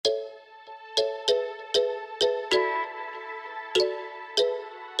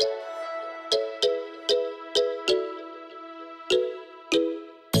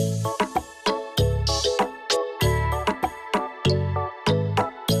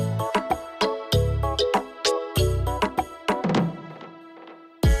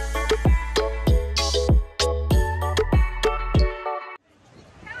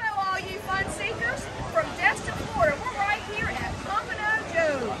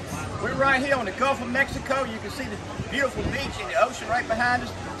right here on the Gulf of Mexico. You can see the beautiful beach and the ocean right behind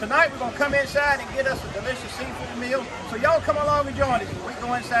us. Tonight we're going to come inside and get us a delicious seafood meal. So y'all come along and join us as we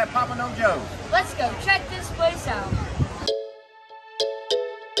go inside Pompano Joe. Let's go check this place out.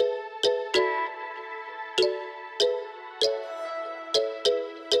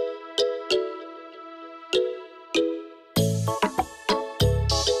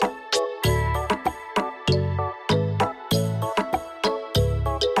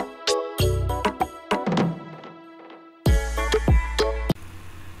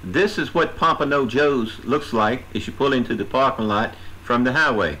 This is what Pompano Joe's looks like as you pull into the parking lot from the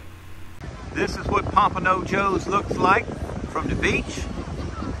highway. This is what Pompano Joe's looks like from the beach.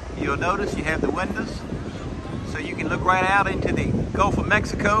 You'll notice you have the windows, so you can look right out into the Gulf of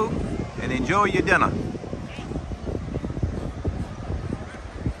Mexico and enjoy your dinner.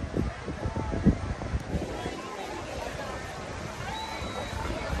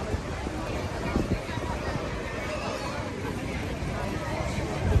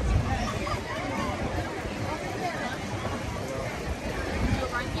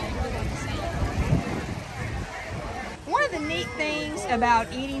 One of the neat things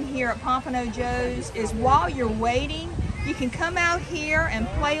about eating here at Pompano Joe's is while you're waiting, you can come out here and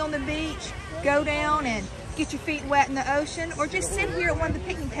play on the beach, go down and get your feet wet in the ocean, or just sit here at one of the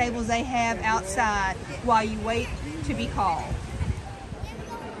picnic tables they have outside while you wait to be called.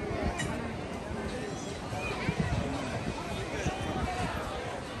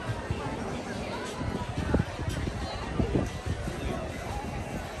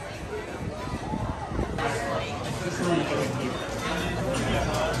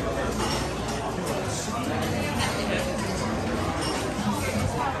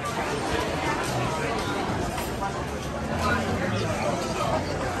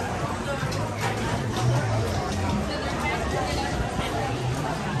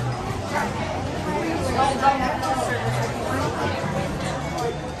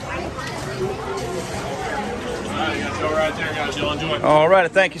 All right,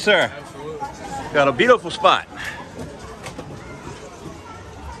 thank you, sir. Absolutely. Got a beautiful spot.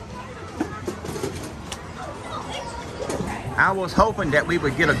 I was hoping that we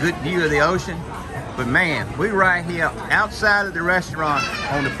would get a good view of the ocean, but man, we're right here outside of the restaurant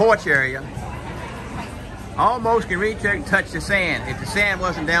on the porch area. Almost can reach out and touch the sand. If the sand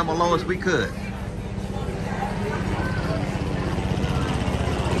wasn't down below us, we could.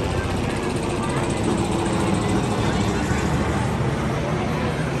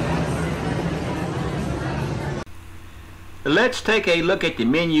 Let's take a look at the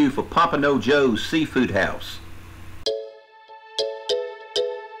menu for Pompano Joe's Seafood House.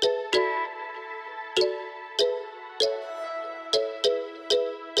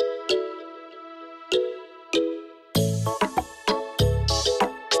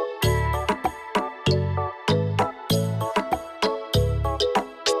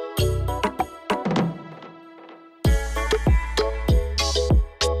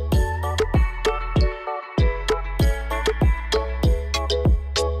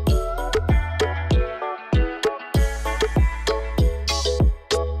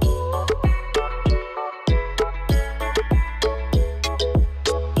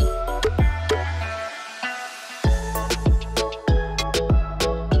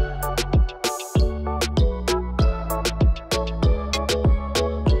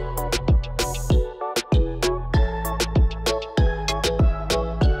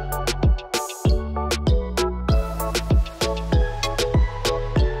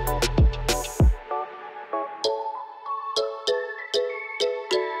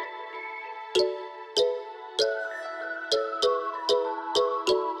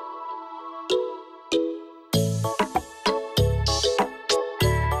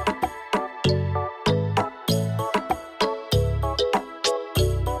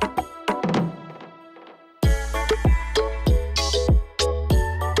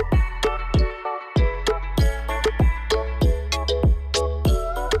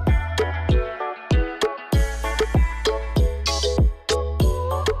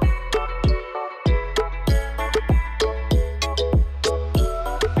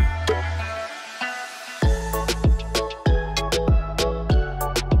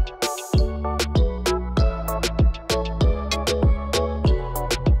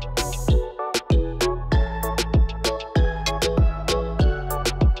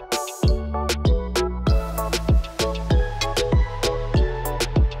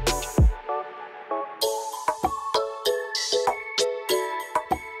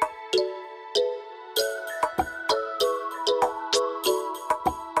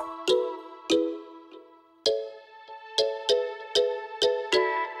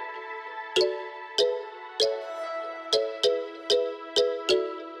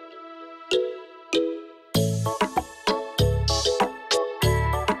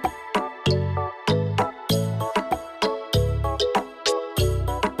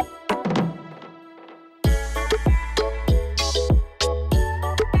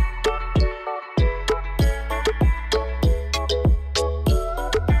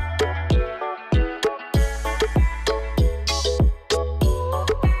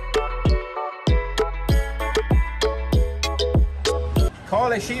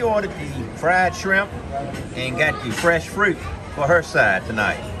 Carly, she ordered the fried shrimp and got the fresh fruit for her side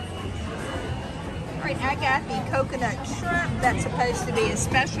tonight. All right, I got the coconut shrimp. That's supposed to be a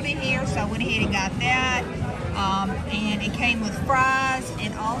specialty here, so I went ahead and got that. And it came with fries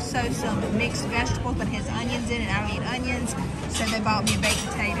and also some mixed vegetables, but it has onions in it. I don't eat onions, so they bought me a baked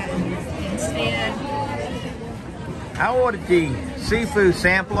potato instead. I ordered the seafood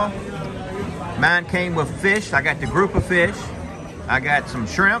sampler. Mine came with fish. I got the grouper fish. I got some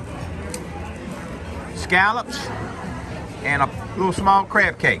shrimp, scallops, and a little small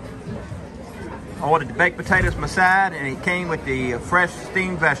crab cake. I ordered the baked potatoes on my side, and it came with the fresh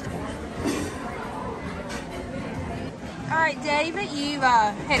steamed vegetables. All right, David, you've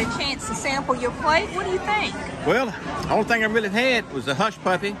had a chance to sample your plate. What do you think? Well, the only thing I really had was the hush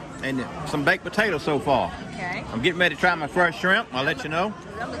puppy and some baked potatoes so far. Okay. I'm getting ready to try my first shrimp. I'll let you know.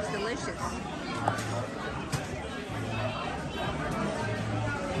 That looks delicious.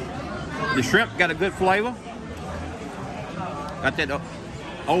 The shrimp got a good flavor. Got that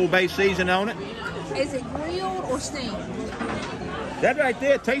Old Bay season on it. Is it grilled or steamed? That right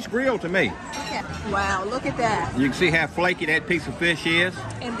there tastes grilled to me. Okay. Wow, look at that. You can see how flaky that piece of fish is.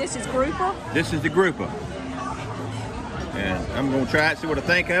 And this is grouper? This is the grouper. And I'm going to try it, see what I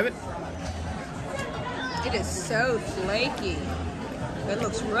think of it. It is so flaky. It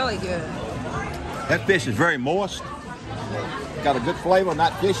looks really good. That fish is very moist. Got a good flavor,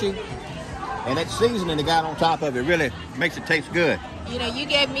 not fishy. And that seasoning they got on top of it really makes it taste good. You know, you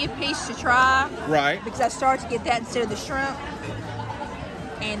gave me a piece to try. Right. Because I started to get that instead of the shrimp.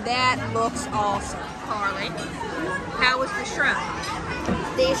 And that looks awesome. Carly, how was the shrimp?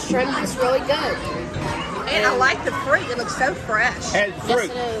 The shrimp is really good. And I like the fruit. It looks so fresh. Add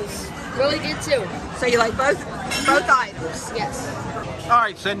fruit. Yes, it is. Really good too. So you like both items? Yes. All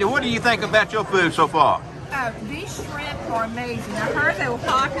right, Cindy, what do you think about your food so far? These shrimp are amazing. I heard they were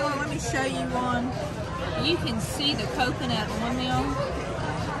popular. Let me show you one. You can see the coconut on them.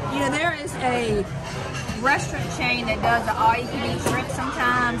 You know, there is a restaurant chain that does the all-you-can-eat shrimp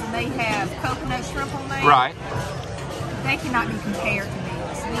sometimes, and they have coconut shrimp on there. Right. They cannot be compared to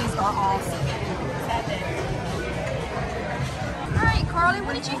these. These are awesome. All right, Carly,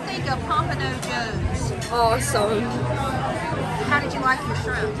 what did you think of Pompano Joe's? Awesome. How did you like your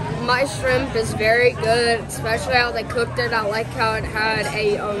shrimp? My shrimp is very good, especially how they cooked it. I like how it had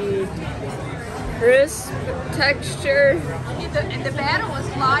a crisp texture. And the batter was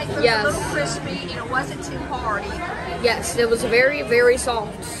light, but Yes. a little crispy, and it wasn't too hard either. Yes, it was very, very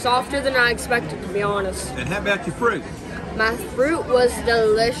soft. Softer than I expected, to be honest. And how about your fruit? My fruit was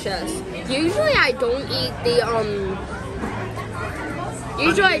delicious. Usually I don't eat the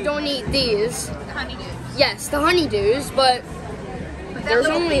I don't eat these. The honeydew. Yes, the honeydews, but But that there's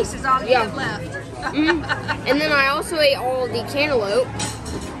little only piece is all you have left. And then I also ate all the cantaloupe,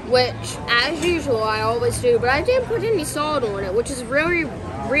 which, as usual, I always do. But I didn't put any salt on it, which is really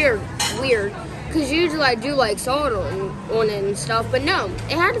weird. Because usually I do like salt on it and stuff. But no,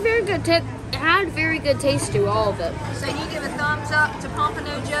 it had a very good taste to all of it. So you give a thumbs up to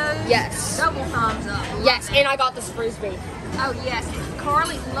Pompano Joe's? Yes. Double thumbs up. Yes, and I got this frisbee. Oh yes,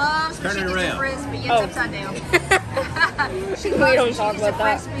 Carly loves when Turn she it gets a around. frisbee. It's Oh. upside down. She We loves don't when she talk gets a about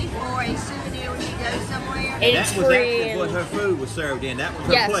that. frisbee for a souvenir when she goes somewhere. And it's That was free. actually what her food was served in. That was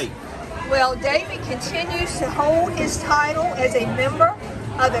her Yes. plate. Well, David continues to hold his title as a member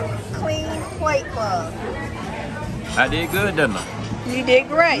of the Clean Plate Club. I did good, didn't I? You did You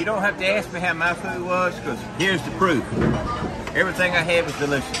great. don't have to ask me how my food was, because here's the proof. Everything I had was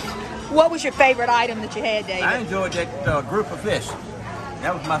delicious. What was your favorite item that you had, David? I enjoyed that group of fish.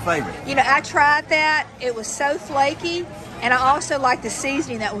 That was my favorite. You know, I tried that. It was so flaky, and I also liked the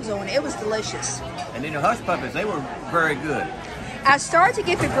seasoning that was on it. It was delicious. And then the hush puppies, they were very good. I started to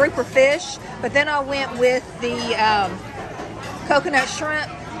get the grouper fish, but then I went with the coconut shrimp,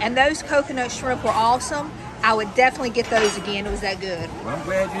 and those coconut shrimp were awesome. I would definitely get those again. It was that good. Well, I'm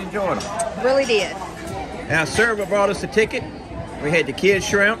glad you enjoyed them. Really did. Now, server brought us a ticket. We had the kid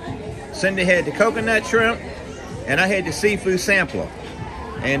shrimp. Cindy had the coconut shrimp, and I had the seafood sampler.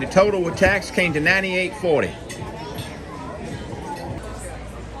 And the total with tax came to $98.40.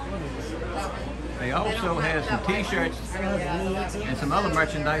 They also have some t-shirts and some other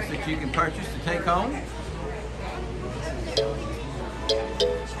merchandise that you can purchase to take home.